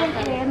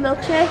 Children,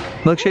 milkshake.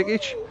 Milkshake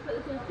each.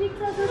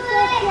 Pizzas and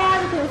stuff,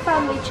 yeah. We do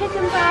family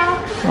chicken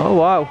bar. Oh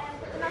wow.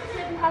 And that's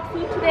it. We had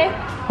food today.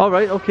 All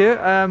right. Okay.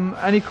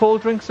 Any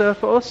cold drinks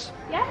for us?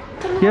 Yeah.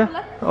 Come and Yeah. have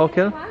a look.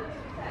 Okay.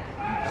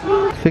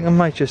 I think I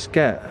might just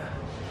get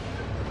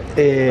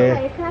a.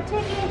 Okay, can I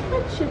take a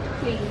fruit shoot,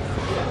 please?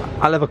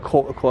 I'll have a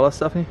Coca-Cola,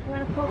 Stephanie. You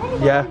want a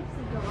Coke? Yeah.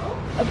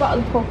 A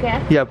bottle of Coke,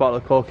 yeah. Yeah, a bottle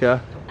of Coke. Yeah.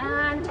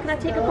 And can I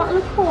take a bottle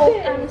of Coke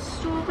and a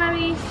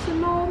strawberry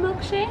small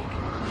milkshake?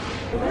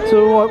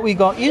 So what we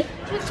got you?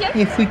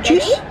 Your fruit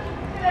juice.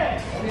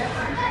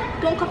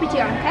 Don't copy to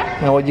your okay?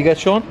 Now what you get,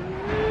 Sean?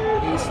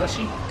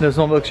 There's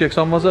no milkshakes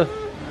on, was there?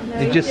 No,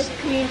 He he just- just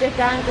cleaned it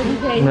down,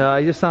 didn't he? No,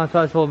 he just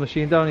sanitized the whole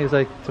machine down. He was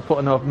like to put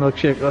enough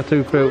milkshake or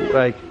two through,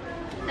 like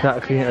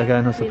that clean it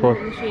again, I suppose.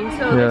 So Yeah.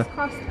 this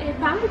cost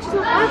 £8, which is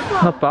not bad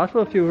for Not bad for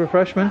a few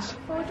refreshments.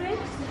 4 drinks.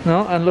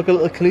 No, and look at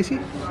little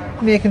Khaleesi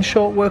making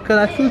short work of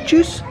that fruit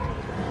juice.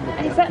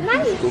 Is that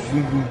nice?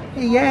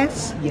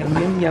 Yes. Yum,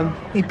 yum, yum.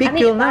 You're a big I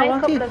need girl to buy now, a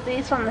aren't couple you? of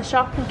these from the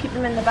shop and keep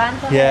them in the van.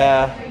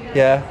 Yeah,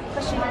 yeah.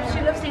 Because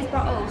she loves these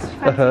bottles. She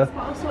finds Uh-huh. these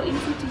bottles so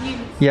easy to use.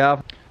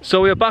 Yeah.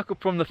 So we are back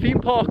up from the theme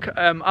park.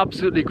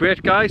 Absolutely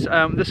great, guys.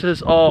 This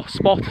is our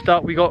spot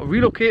that we got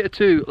relocated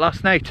to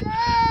last night.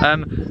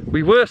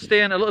 We were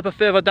staying a little bit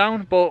further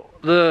down, but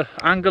the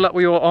angle that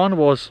we were on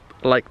was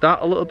like that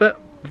a little bit.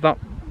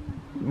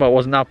 Well, it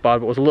wasn't that bad,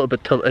 but it was a little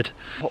bit tilted.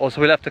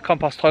 Also, we left the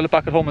compost toilet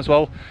back at home as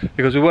well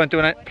because we weren't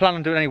planning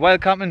on doing any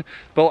wild camping.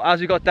 But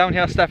as we got down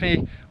here,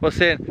 Stephanie was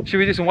saying, should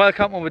we do some wild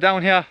camping when we're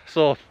down here?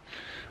 So,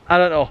 I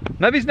don't know.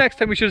 Maybe next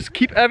time we should just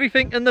keep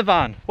everything in the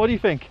van. What do you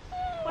think?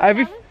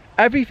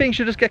 Everything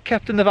should just get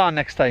kept in the van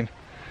next time.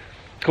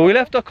 Because we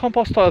left our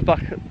compost toilet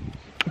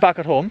back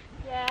at home.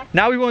 Yeah.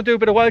 Now we want to do a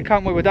bit of wild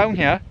camping when we're down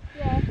here.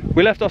 Yeah.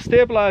 We left our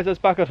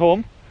stabilisers back at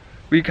home.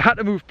 We had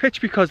to move pitch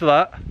because of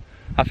that.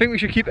 I think we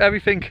should keep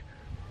everything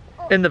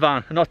in the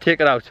van and not take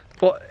it out.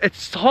 But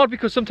it's hard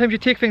because sometimes you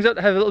take things out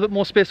to have a little bit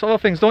more space for other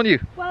things, don't you?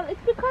 Well, it's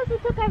because we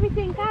took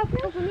everything out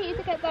because we needed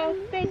to get the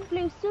big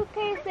blue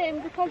suitcase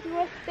in because we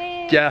were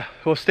staying. Yeah,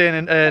 we're staying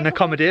in an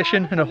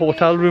accommodation in a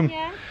hotel room.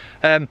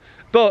 Yeah.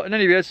 But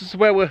anyways, this is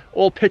where we're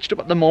all pitched up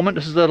at the moment.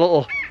 This is the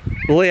little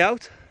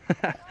layout.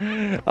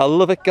 I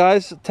love it,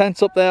 guys.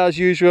 Tents up there as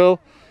usual.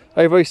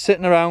 Everybody's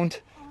sitting around.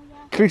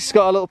 Creasy's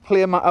got a little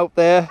play mat out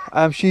there.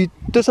 She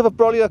does have a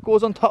brolly that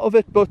goes on top of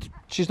it, but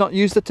she's not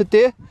used it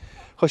today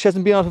because she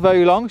hasn't been on for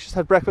very long. She's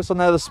had breakfast on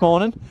there this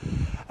morning.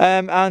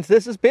 And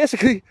this is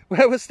basically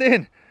where we're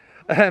staying.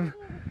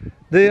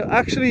 They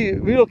actually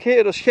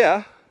relocated us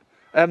here.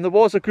 There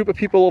was a group of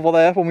people over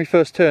there when we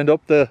first turned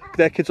up.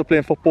 Their kids were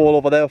playing football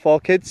over there with our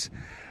kids.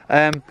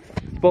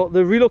 But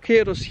they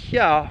relocated us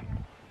here.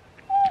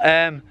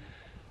 And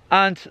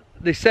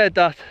they said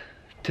that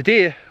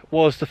today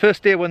was the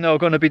first day when they were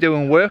going to be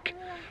doing work.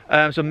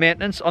 Some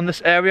maintenance on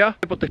this area,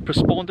 but they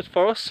postponed it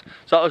for us,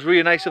 so that was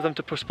really nice of them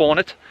to postpone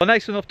it. They're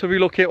nice enough to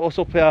relocate us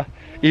up here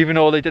even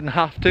though they didn't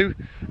have to,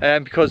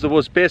 because there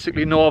was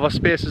basically no other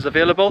spaces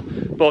available.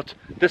 But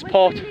this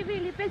part,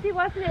 really busy,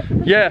 wasn't it?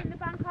 Because yeah, it was the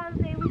bank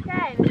holiday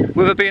weekend.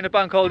 with it being a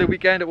bank holiday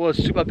weekend, it was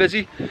super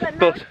busy. But now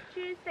But it's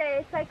Tuesday,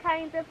 it's like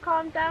kind of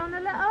calmed down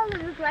a little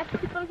and there's less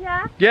people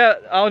here. yeah,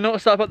 I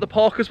noticed that about the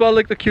park as well,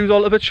 like the queue's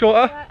all a bit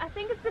shorter. I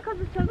think it's because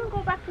the children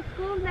go back to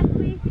school next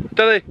week.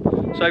 Do they?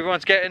 So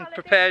everyone's getting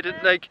prepared and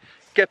like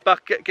get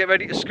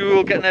ready to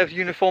school, getting their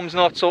uniforms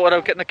and all sorted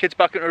out, getting the kids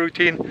back into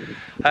routine.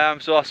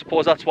 So I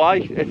suppose that's why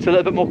it's a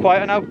little bit more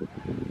quieter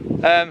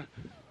now.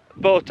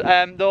 But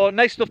they're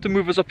nice enough to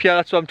move us up here.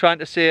 That's what I'm trying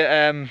to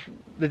say.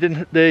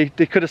 They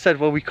could have said,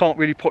 well, we can't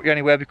really put you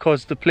anywhere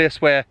because the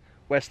place where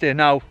we're staying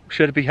now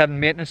should be having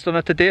maintenance done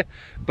it today.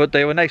 But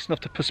they were nice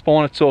enough to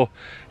postpone it. So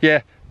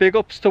yeah, big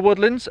ups to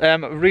Woodlands.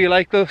 Really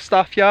like the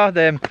staff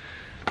here.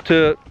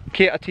 To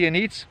cater to your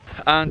needs,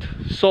 and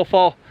so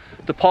far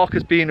the park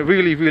has been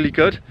really, really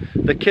good.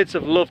 The kids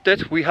have loved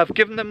it. We have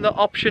given them the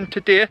option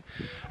today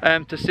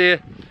to say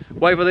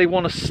whether they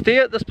want to stay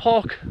at this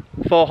park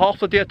for half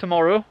the day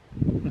tomorrow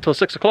until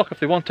 6 o'clock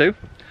if they want to,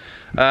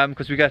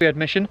 because we get free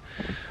admission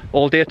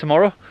all day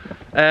tomorrow,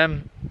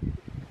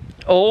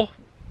 or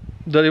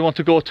do they want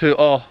to go to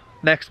our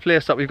next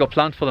place that we've got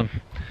planned for them.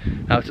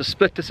 Now it's a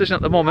split decision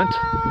at the moment.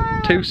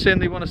 Two saying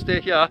they want to stay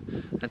here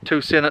and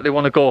two saying that they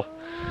want to go.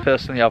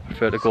 Personally, I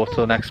prefer to go to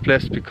the next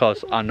place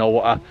because I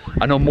know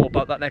more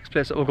about that next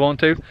place that we're going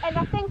to. And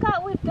I think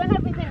that we've done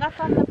everything. I that's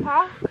on the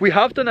park. We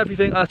have done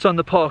everything that's on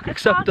the park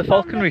except the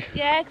falconry.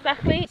 Yeah,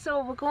 exactly.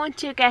 So we're going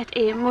to get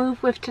a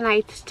move with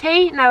tonight's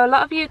tea. Now a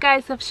lot of you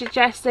guys have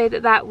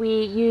suggested that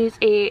we use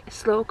a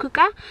slow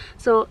cooker,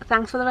 so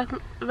thanks for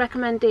the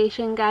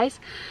recommendation, guys.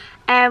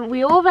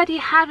 We already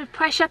have a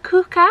pressure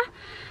cooker,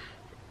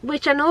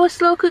 which I know a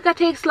slow cooker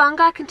takes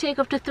longer. It can take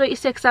up to 3 to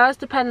 6 hours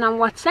depending on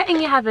what setting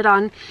you have it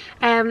on,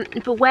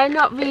 but we're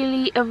not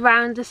really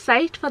around the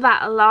site for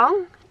that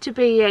long to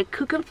be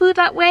cooking food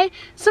that way.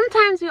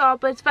 Sometimes we are,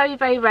 but it's very,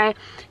 very rare.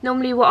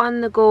 Normally we're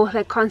on the go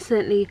like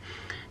constantly.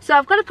 So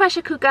I've got a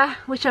pressure cooker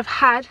which I've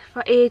had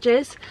for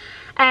ages.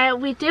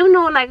 We do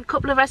know like a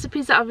couple of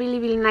recipes that are really,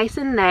 really nice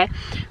in there,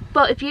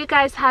 but if you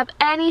guys have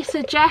any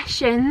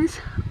suggestions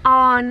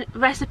on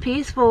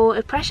recipes for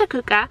a pressure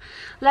cooker,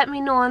 let me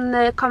know in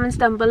the comments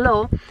down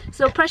below.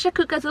 So pressure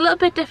cooker is a little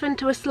bit different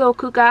to a slow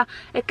cooker.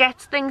 It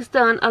gets things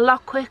done a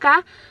lot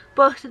quicker,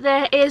 but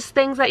there is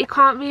things that you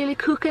can't really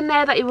cook in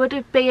there that you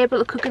would be able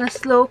to cook in a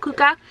slow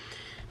cooker.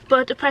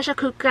 But a pressure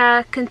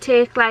cooker can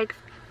take like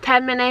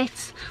 10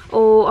 minutes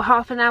or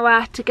half an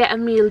hour to get a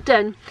meal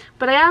done.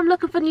 But I am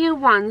looking for new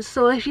ones,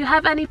 so if you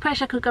have any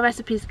pressure cooker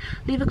recipes,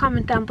 leave a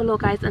comment down below,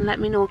 guys, and let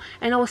me know.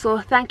 And also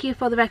thank you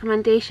for the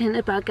recommendation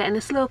about getting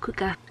a slow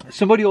cooker.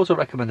 Somebody also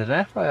recommended an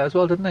air fryer as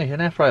well, didn't they?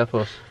 An air fryer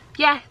for us.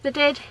 Yeah, they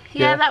did.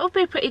 Yeah, that would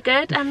be pretty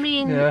good. I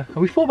mean, yeah, and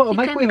we thought about a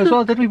microwave as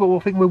well, didn't we? But we're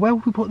thinking, where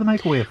would we put the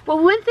microwave? Well,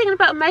 we weren't thinking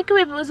about a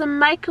microwave. It was a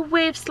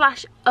microwave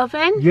slash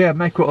oven. Yeah,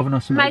 micro oven or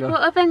something. Micro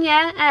oven,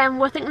 yeah.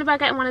 We're thinking about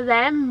getting one of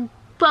them,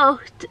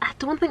 but I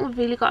don't think we've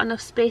really got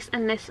enough space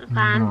in this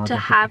van to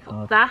have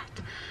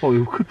that. Well,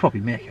 we could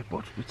probably make it,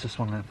 but it's just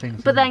one of them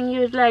things. But then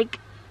you'd like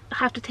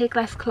have to take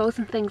less clothes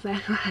and things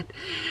like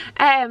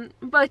that.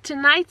 But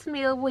tonight's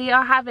meal we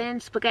are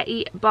having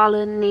spaghetti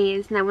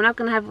bolognese. Now we're not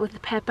going to have it with the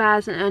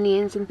peppers and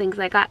onions and things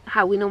like that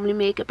how we normally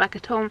make it back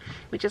at home.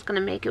 We're just going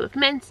to make it with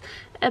mince,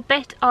 a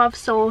bit of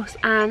sauce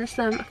and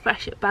some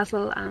fresh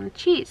basil and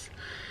cheese.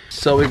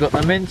 So we've got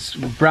the mince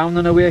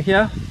browning away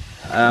here,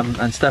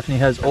 and Stephanie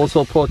has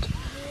also put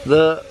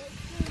the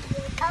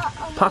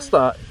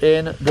pasta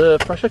in the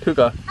pressure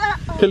cooker.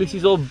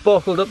 Khaleesi's all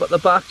buckled up at the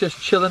back,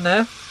 just chilling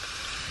there.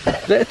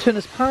 Let her turn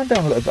his pan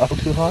down a little bit, up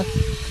too high.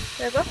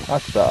 There we go.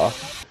 That's better.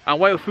 And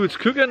while food's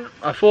cooking,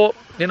 I thought,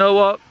 you know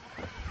what,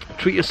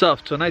 treat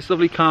yourself to a nice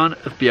lovely can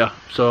of beer.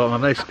 So a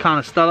nice can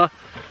of Stella.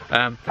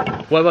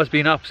 Weather's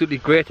been absolutely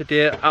great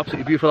today,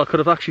 absolutely beautiful. I could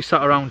have actually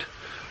sat around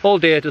all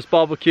day, just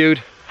barbecued,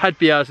 had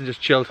beers and just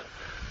chilled.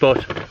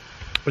 But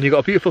when you've got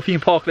a beautiful theme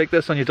park like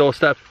this on your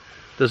doorstep,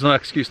 there's no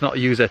excuse not to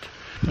use it.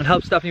 And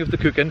help Stephanie with the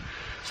cooking.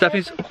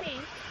 Stephanie's...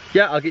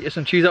 Yeah, I'll get you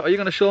some cheese out. Are you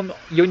going to show them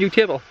your new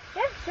table?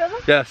 Yeah, show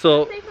them. Yeah,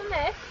 so... From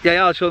there.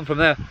 Yeah, I'll show them from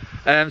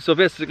there. So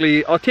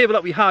basically, our table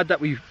that we had,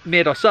 that we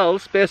made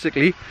ourselves,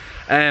 basically,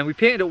 we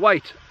painted it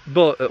white,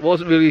 but it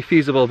wasn't really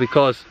feasible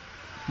because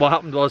what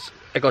happened was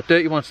it got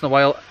dirty once in a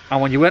while,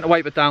 and when you went to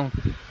wipe it down,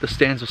 the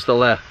stains were still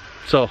there.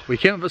 So we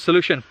came up with a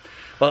solution.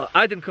 Well,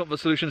 I didn't come up with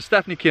a solution,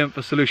 Stephanie came up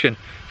with a solution.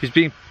 She's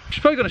probably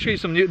going to show you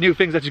some new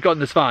things that she's got in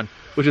this van,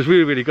 which is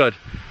really, really good.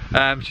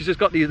 She's just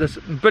got this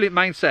brilliant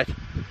mindset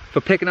for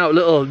picking out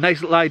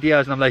nice little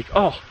ideas, and I'm like,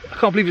 oh, I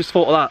can't believe you just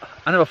thought of that.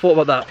 I never thought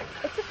about that.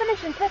 It's the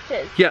finishing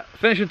touches. Yeah,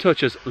 finishing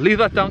touches. Leave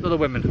that down to the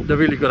women. They're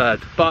really good at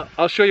it. But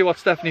I'll show you what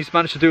Stephanie's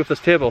managed to do with this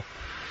table.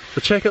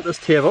 So check out this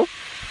table.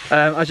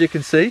 As you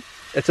can see,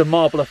 it's a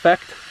marble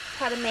effect.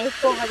 Had a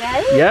makeover,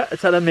 guys. Yeah,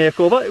 it's had a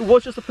makeover. It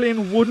was just a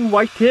plain wooden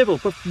white table,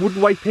 but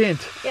wooden white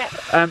paint. Yeah.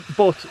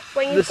 But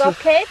when you've got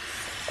kids,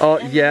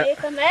 yeah,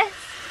 make a mess.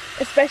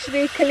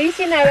 Especially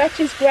Khaleesi now that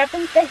she's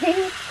grabbing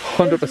things.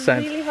 100%. It's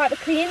really hard to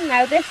clean.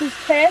 Now this is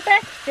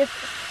perfect. Just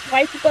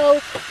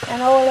wipeable,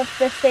 and all of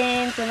the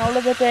stains and all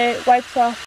of the dirt wipes off